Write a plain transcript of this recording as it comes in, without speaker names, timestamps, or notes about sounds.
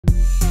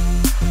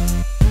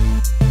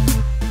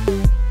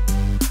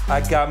I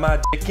got my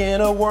dick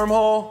in a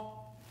wormhole.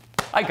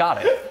 I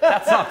got it.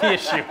 That's not the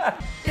issue.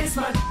 It's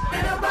my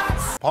in a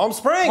box. Palm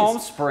Springs. Palm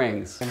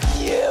Springs.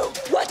 You!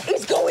 What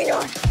is going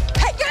on?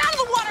 Hey, get out of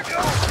the water!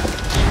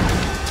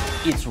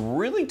 It's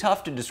really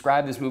tough to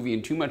describe this movie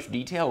in too much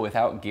detail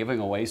without giving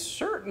away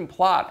certain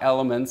plot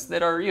elements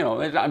that are, you know,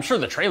 I'm sure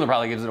the trailer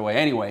probably gives it away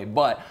anyway,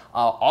 but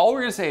all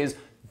we're gonna say is,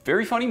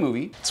 very funny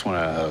movie. It's one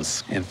of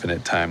those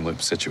infinite time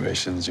loop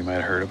situations you might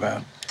have heard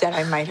about. That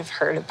I might have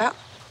heard about.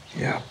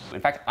 Yeah. In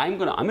fact, I'm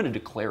gonna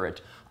declare it.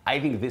 I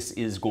think this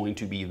is going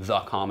to be the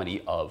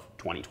comedy of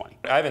 2020.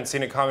 I haven't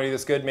seen a comedy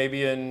this good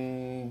maybe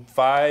in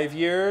 5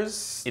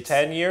 years,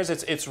 10 years.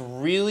 It's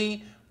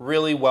really,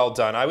 really well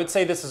done. I would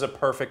say this is a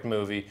perfect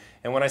movie.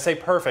 And when I say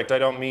perfect, I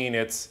don't mean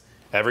it's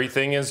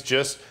everything is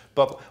just,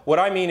 but what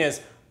I mean is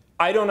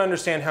I don't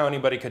understand how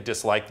anybody could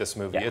dislike this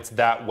movie. Yeah. It's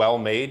that well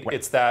made. Right.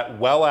 It's that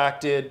well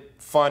acted,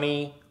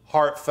 funny,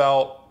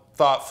 heartfelt,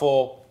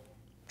 thoughtful,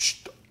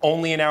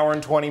 only an hour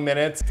and 20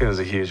 minutes. It was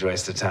a huge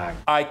waste of time.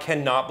 I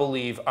cannot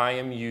believe I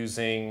am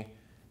using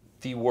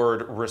the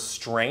word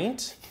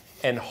restraint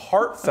and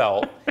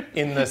heartfelt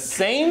in the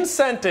same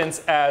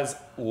sentence as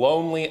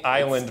Lonely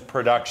Island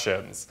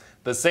Productions.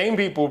 The same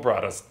people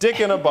brought us Dick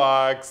in a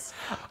Box,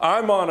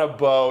 I'm on a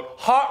Boat,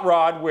 Hot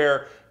Rod,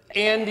 where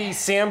Andy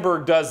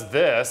Samberg does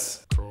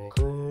this.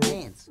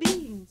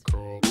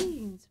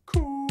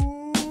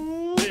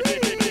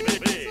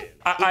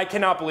 I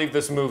cannot believe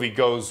this movie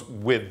goes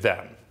with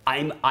them.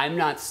 I'm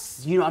not,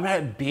 you know, I'm not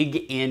a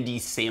big Andy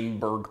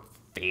Samberg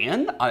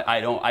fan.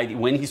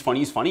 When he's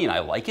funny, and I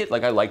like it.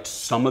 Like, I liked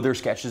some of their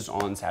sketches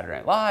on Saturday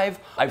Night Live.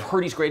 I've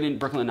heard he's great in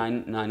Brooklyn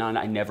Nine-Nine.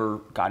 I never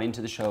got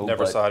into the show.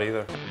 Never saw it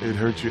either. It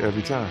hurts you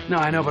every time. No,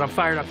 I know, but I'm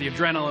fired up. The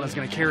adrenaline is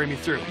gonna carry me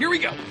through. Here we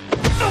go.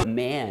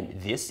 Man,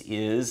 this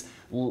is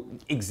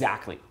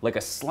exactly like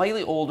a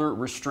slightly older,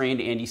 restrained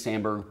Andy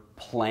Samberg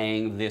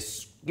playing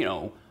this, you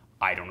know,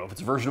 I don't know if it's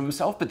a version of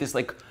himself, but this,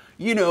 like,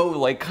 you know,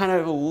 like kind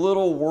of a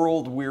little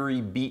world-weary,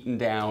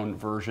 beaten-down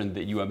version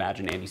that you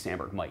imagine Andy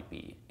Samberg might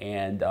be,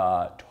 and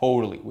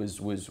totally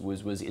was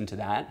into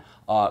that.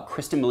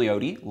 Kristen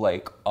Milioti,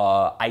 like,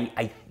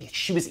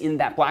 she was in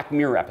that Black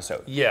Mirror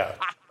episode. Yeah.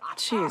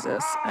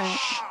 Jesus.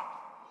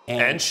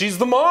 And she's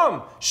the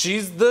mom.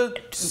 She's the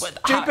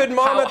stupid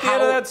mom at the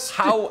end of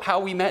that. How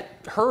we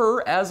met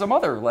her as a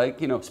mother, like,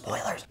 you know,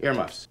 spoilers.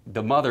 Earmuffs.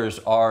 The mothers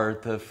are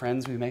the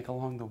friends we make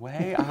along the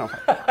way.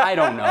 I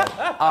don't know.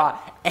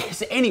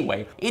 So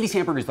anyway, Andy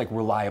Samberg is like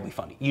reliably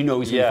funny. You know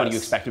he's gonna be funny. You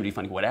expect him to be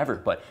funny, whatever.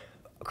 But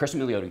Kristen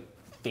Milioti,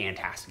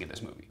 fantastic in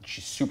this movie.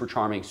 She's super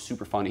charming,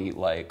 super funny,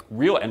 like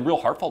real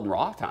heartfelt and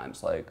raw at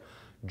times. Like,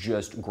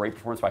 just great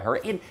performance by her.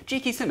 And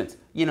J.K. Simmons,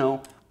 you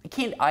know.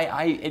 Can't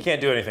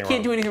do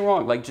anything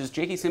wrong. Like, just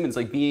J.K. Simmons,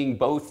 like, being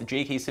both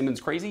J.K.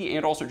 Simmons crazy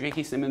and also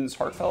J.K. Simmons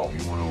heartfelt.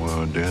 You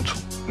want to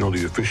dance? You know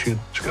the officiant?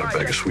 He's got a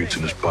bag of sweets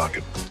in his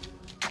pocket.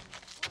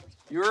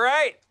 You're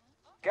right.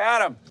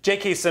 Got him.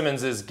 J.K.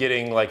 Simmons is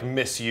getting, like,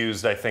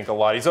 misused, I think, a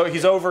lot. He's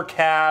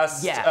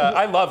overcast. Yeah.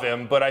 I love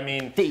him, but I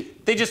mean,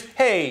 they just,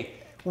 hey,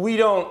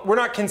 we're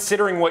not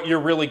considering what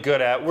you're really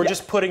good at. We're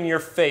just putting your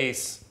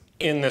face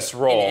in this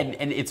role.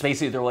 And it's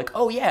basically, they're like,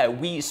 oh yeah,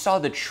 we saw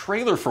the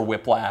trailer for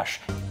Whiplash.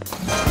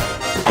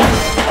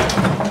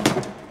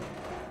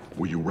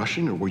 Were you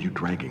rushing or were you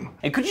dragging?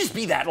 And could you just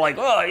be that, like,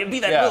 oh, be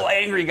that little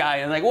angry guy,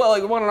 and like, well,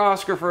 like, won an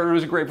Oscar for it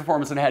was a great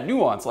performance and it had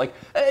nuance. Like,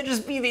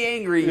 just be the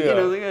angry, you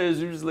know,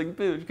 just like,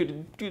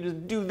 could you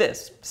just do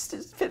this.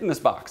 Just fit in this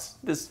box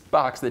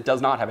that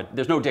does not have it.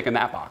 There's no dick in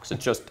that box.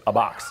 It's just a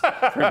box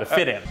for him to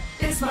fit in.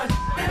 It's my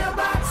in a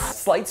box.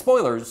 Slight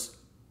spoilers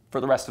for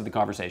the rest of the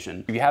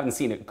conversation. If you haven't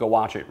seen it, go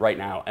watch it right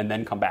now and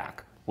then come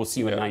back. We'll see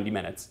you in 90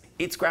 minutes.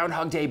 It's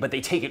Groundhog Day, but they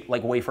take it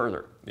like way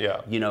further.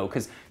 Yeah. You know,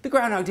 because the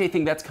Groundhog Day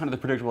thing, that's kind of the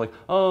predictable, like,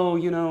 oh,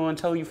 you know,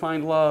 until you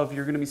find love,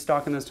 you're gonna be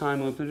stuck in this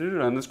time loop,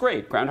 and that's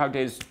great. Groundhog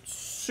Day is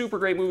super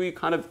great movie,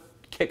 kind of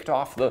kicked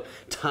off the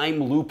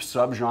time loop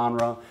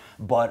subgenre,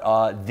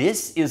 but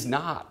this is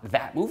not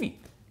that movie.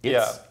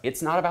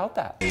 It's not about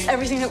that.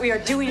 Everything that we are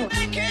doing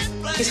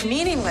is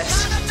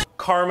meaningless.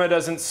 Karma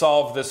doesn't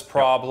solve this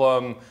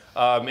problem.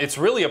 It's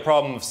really a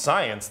problem of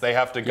science. They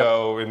have to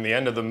go, in the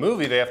end of the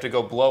movie, they have to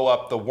go blow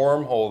up the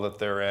wormhole that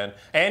they're in.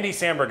 Andy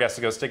Samberg has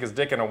to go stick his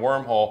dick in a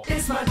wormhole.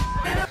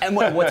 And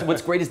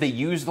what's great is they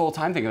use the whole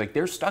time thing. Like,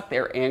 they're stuck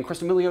there, and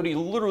Kristen Milioti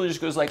literally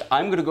just goes like,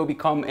 I'm gonna go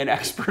become an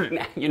expert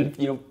in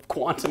you know,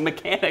 quantum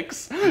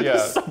mechanics.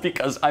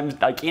 Because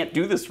I can't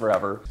do this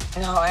forever.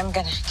 No, I'm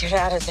gonna get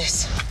out of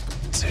this.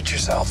 Suit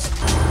yourself.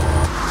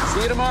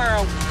 See you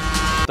tomorrow.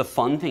 The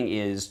fun thing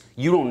is,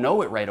 you don't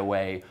know it right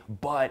away,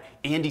 but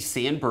Andy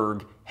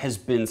Samberg has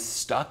been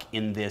stuck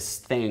in this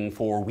thing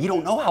for we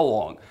don't know how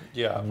long.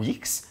 Yeah.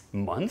 Weeks,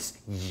 months,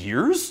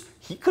 years?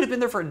 He could have been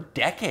there for a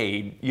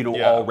decade, you know,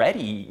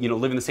 already, you know,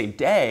 living the same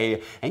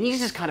day, and he's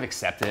just kind of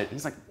accepted it.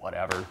 He's like,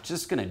 whatever,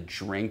 just gonna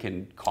drink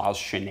and cause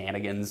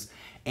shenanigans.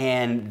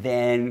 And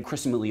then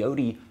Kristen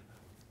Milioti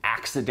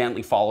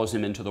accidentally follows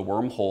him into the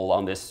wormhole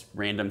on this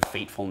random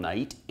fateful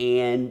night,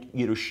 and,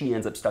 you know, she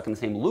ends up stuck in the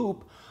same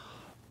loop.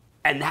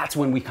 And that's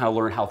when we kind of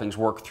learn how things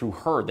work through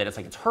her, that it's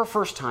like it's her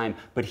first time,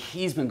 but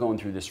he's been going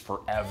through this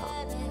forever.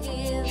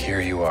 Here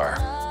you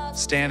are,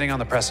 standing on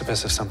the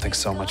precipice of something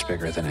so much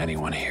bigger than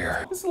anyone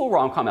here. It's a little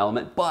rom-com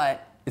element,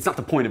 but it's not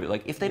the point of it.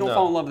 Like, if they don't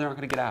fall in love, they're not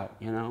gonna get out,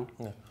 you know?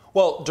 No.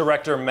 Well,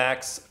 director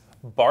Max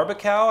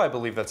Barbakow, I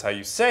believe that's how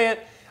you say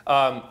it.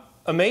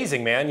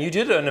 Amazing, man. You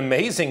did an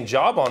amazing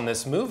job on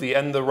this movie,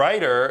 and the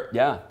writer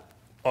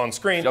on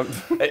screen,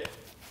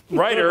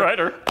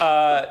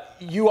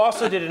 you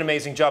also did an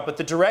amazing job, but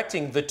the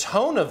directing, the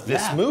tone of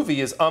this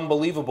movie is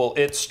unbelievable.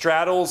 It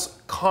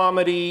straddles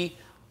comedy,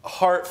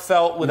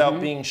 heartfelt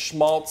without being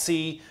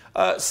schmaltzy,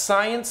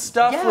 science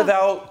stuff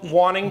without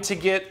wanting to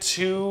get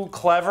too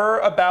clever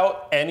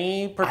about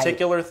any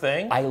particular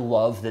thing. I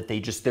love that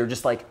they're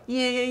just like,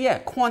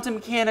 quantum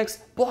mechanics,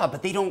 blah,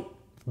 but they don't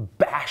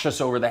bash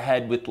us over the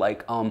head with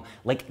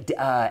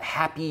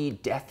Happy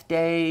Death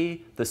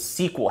Day, the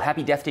sequel,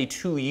 Happy Death Day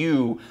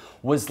 2U,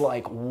 was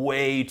like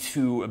way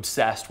too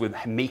obsessed with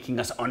making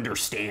us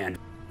understand.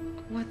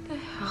 What the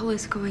hell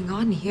is going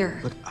on here?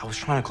 Look, I was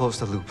trying to close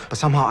the loop, but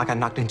somehow I got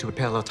knocked into a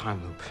parallel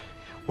time loop.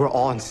 We're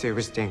all in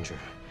serious danger.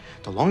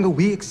 The longer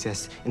we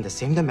exist in the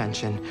same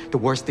dimension, the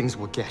worse things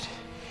will get.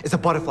 It's a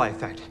butterfly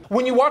effect.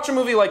 When you watch a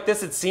movie like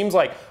this, it seems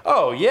like,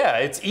 oh yeah,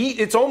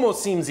 it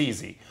almost seems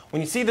easy.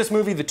 When you see this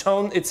movie, the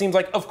tone, it seems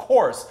like, of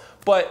course,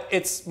 but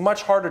it's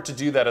much harder to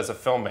do that as a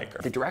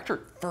filmmaker. The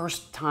director,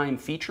 first time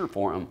feature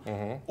for him.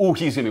 Oh,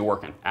 he's gonna be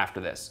working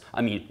after this.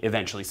 I mean,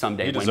 eventually,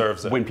 someday, he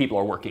deserves it. When people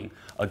are working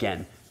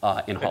again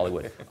in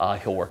Hollywood,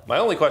 he'll work. My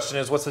only question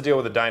is, what's the deal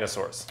with the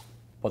dinosaurs?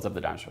 What's up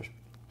with the dinosaurs?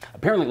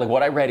 Apparently, like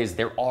what I read is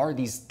there are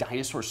these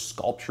dinosaur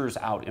sculptures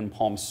out in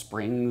Palm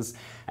Springs,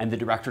 and the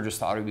director just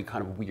thought it would be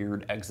kind of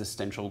weird,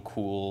 existential,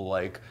 cool,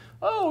 like,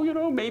 oh, you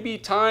know, maybe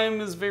time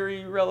is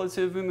very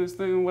relative in this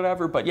thing,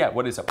 whatever. But yeah,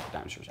 what is up with the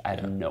dinosaurs? I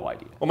have no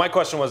idea. Well, my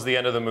question was, the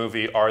end of the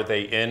movie, are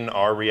they in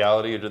our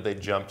reality or did they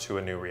jump to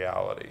a new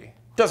reality?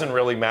 Doesn't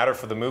really matter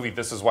for the movie.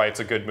 This is why it's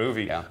a good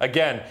movie. Yeah.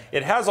 Again,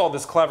 it has all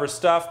this clever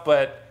stuff,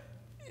 but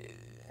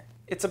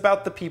it's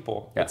about the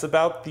people. Yeah. It's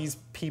about these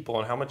people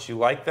and how much you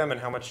like them and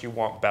how much you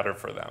want better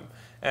for them.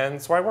 And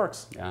that's why it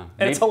works. Yeah.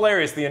 And it's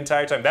hilarious the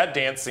entire time. That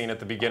dance scene at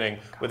the beginning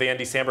with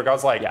Andy Samberg, I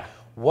was like,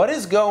 what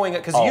is going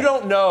on? Because you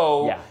don't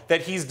know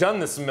that he's done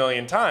this a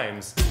million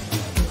times.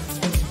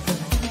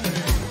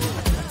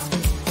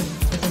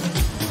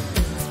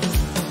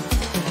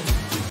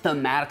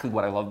 Thematically,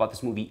 what I love about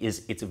this movie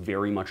is it's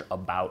very much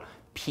about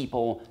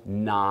people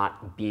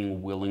not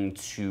being willing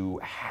to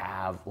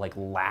have like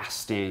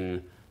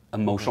lasting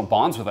emotional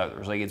bonds with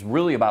others. Like, it's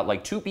really about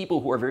like two people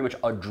who are very much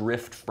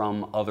adrift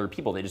from other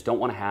people. They just don't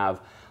want to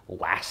have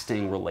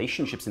lasting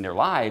relationships in their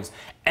lives,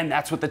 and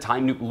that's what the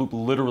time loop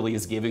literally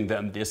is giving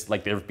them. This,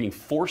 like, they're being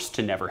forced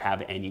to never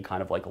have any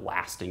kind of like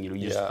lasting, you know,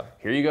 you just,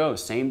 here you go,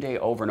 same day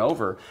over and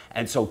over.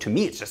 And so to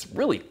me, it's just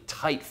really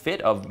tight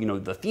fit of, you know,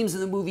 the themes of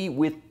the movie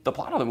with the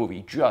plot of the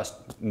movie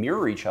just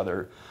mirror each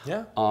other.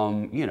 Yeah.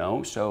 You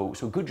know, so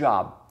good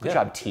job. Good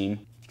job,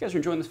 team. If you guys are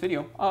enjoying this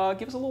video,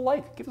 give us a little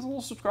like, give us a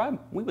little subscribe.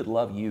 We would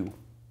love you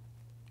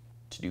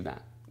to do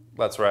that.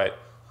 That's right.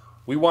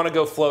 We want to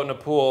go float in a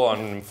pool on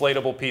an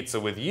inflatable pizza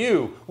with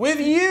you. With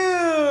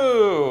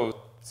you!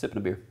 Sipping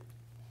a beer.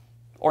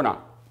 Or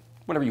not.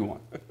 Whatever you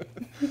want.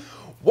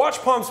 Watch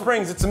Palm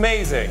Springs, it's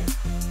amazing.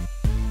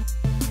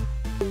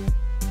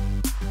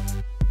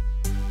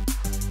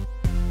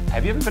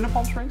 Have you ever been to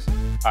Palm Springs?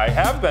 I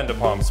have been to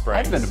Palm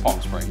Springs. I've been to Palm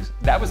Springs.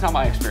 That was not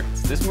my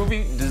experience. This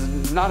movie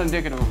is not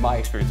indicative of my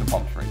experience in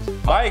Palm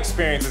Springs. My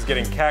experience is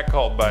getting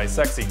catcalled by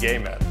sexy gay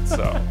men,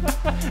 so.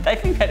 I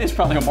think that is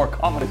probably a more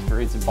common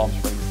experience in Palm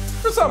Springs.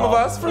 For some of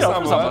us, for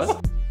some of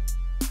us.